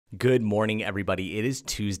Good morning, everybody. It is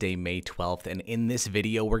Tuesday, May 12th, and in this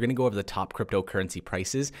video, we're going to go over the top cryptocurrency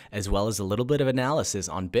prices, as well as a little bit of analysis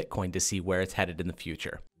on Bitcoin to see where it's headed in the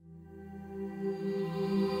future.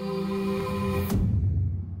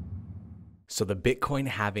 So the Bitcoin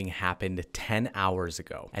halving happened 10 hours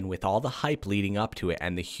ago, and with all the hype leading up to it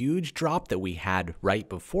and the huge drop that we had right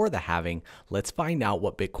before the halving, let's find out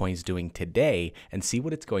what Bitcoin's doing today and see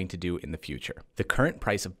what it's going to do in the future. The current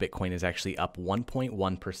price of Bitcoin is actually up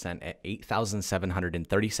 1.1% at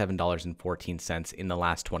 $8,737.14 in the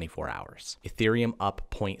last 24 hours. Ethereum up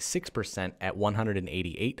 0.6% at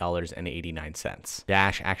 $188.89.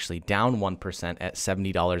 Dash actually down 1% at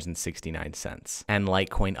 $70.69. And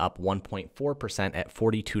Litecoin up 1.4% at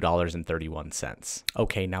 $42.31.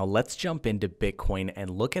 Okay, now let's jump into Bitcoin and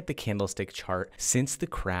look at the candlestick chart since the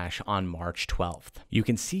crash on March 12th. You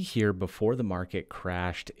can see here before the market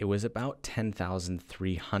crashed, it was about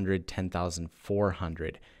 10,300,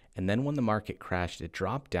 10,400. And then when the market crashed, it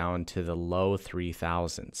dropped down to the low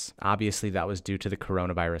 3,000s. Obviously, that was due to the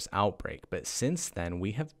coronavirus outbreak, but since then,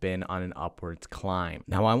 we have been on an upwards climb.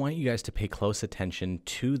 Now, I want you guys to pay close attention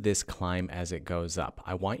to this climb as it goes up.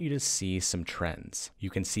 I want you to see some trends. You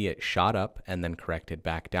can see it shot up and then corrected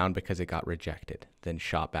back down because it got rejected, then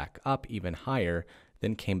shot back up even higher,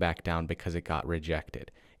 then came back down because it got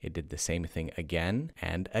rejected. It did the same thing again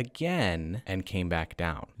and again and came back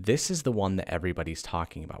down. This is the one that everybody's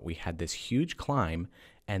talking about. We had this huge climb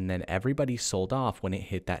and then everybody sold off when it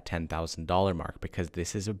hit that $10,000 mark because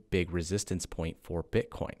this is a big resistance point for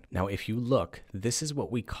Bitcoin. Now, if you look, this is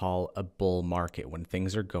what we call a bull market when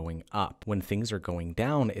things are going up. When things are going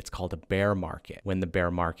down, it's called a bear market. When the bear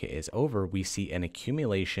market is over, we see an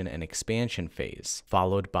accumulation and expansion phase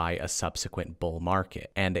followed by a subsequent bull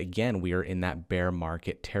market. And again, we are in that bear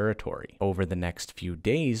market territory. Over the next few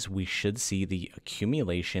days, we should see the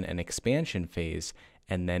accumulation and expansion phase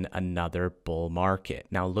and then another bull market.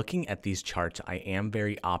 Now, looking at these charts, I am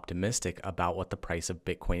very optimistic about what the price of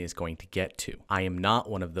Bitcoin is going to get to. I am not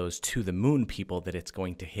one of those to the moon people that it's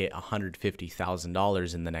going to hit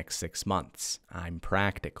 $150,000 in the next 6 months. I'm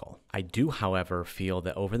practical. I do, however, feel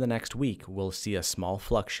that over the next week, we'll see a small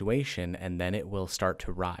fluctuation and then it will start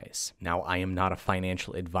to rise. Now, I am not a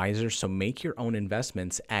financial advisor, so make your own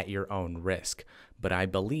investments at your own risk. But I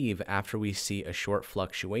believe after we see a short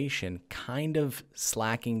fluctuation kind of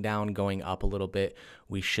slacking down, going up a little bit,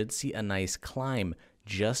 we should see a nice climb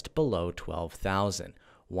just below 12,000.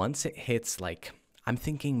 Once it hits I'm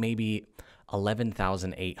thinking maybe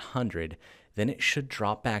 11,800, then it should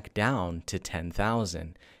drop back down to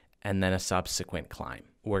 10,000 and then a subsequent climb.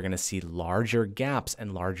 We're going to see larger gaps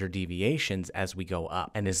and larger deviations as we go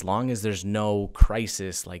up. And as long as there's no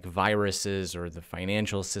crisis like viruses or the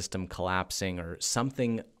financial system collapsing or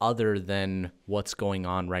something other than what's going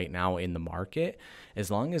on right now in the market,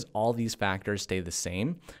 as long as all these factors stay the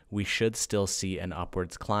same, we should still see an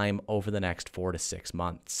upwards climb over the next 4 to 6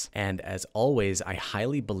 months. And as always, I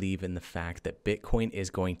highly believe in the fact that Bitcoin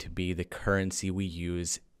is going to be the currency we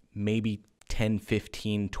use maybe 10,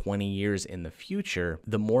 15, 20 years in the future.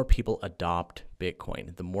 The more people adopt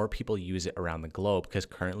Bitcoin, the more people use it around the globe, because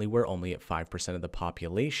currently we're only at 5% of the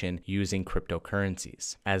population using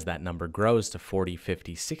cryptocurrencies. As that number grows to 40,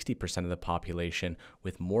 50, 60% of the population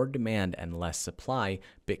with more demand and less supply,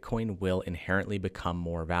 Bitcoin will inherently become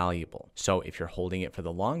more valuable. So if you're holding it for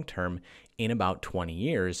the long term, in about 20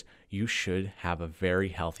 years, you should have a very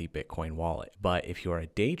healthy Bitcoin wallet. But if you're a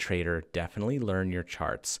day trader, definitely learn your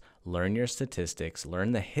charts, learn your statistics,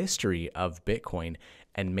 learn the history of Bitcoin,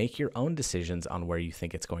 and make your own decisions on where you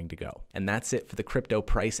think it's going to go. And that's it for the crypto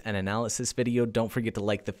price and analysis video. Don't forget to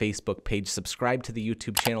like the Facebook page, subscribe to the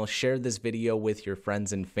YouTube channel, share this video with your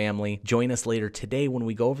friends and family. Join us later today when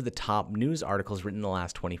we go over the top news articles written in the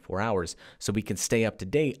last 24 hours so we can stay up to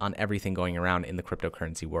date on everything going around in the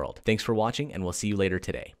cryptocurrency world. Thanks for watching, and we'll see you later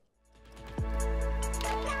today.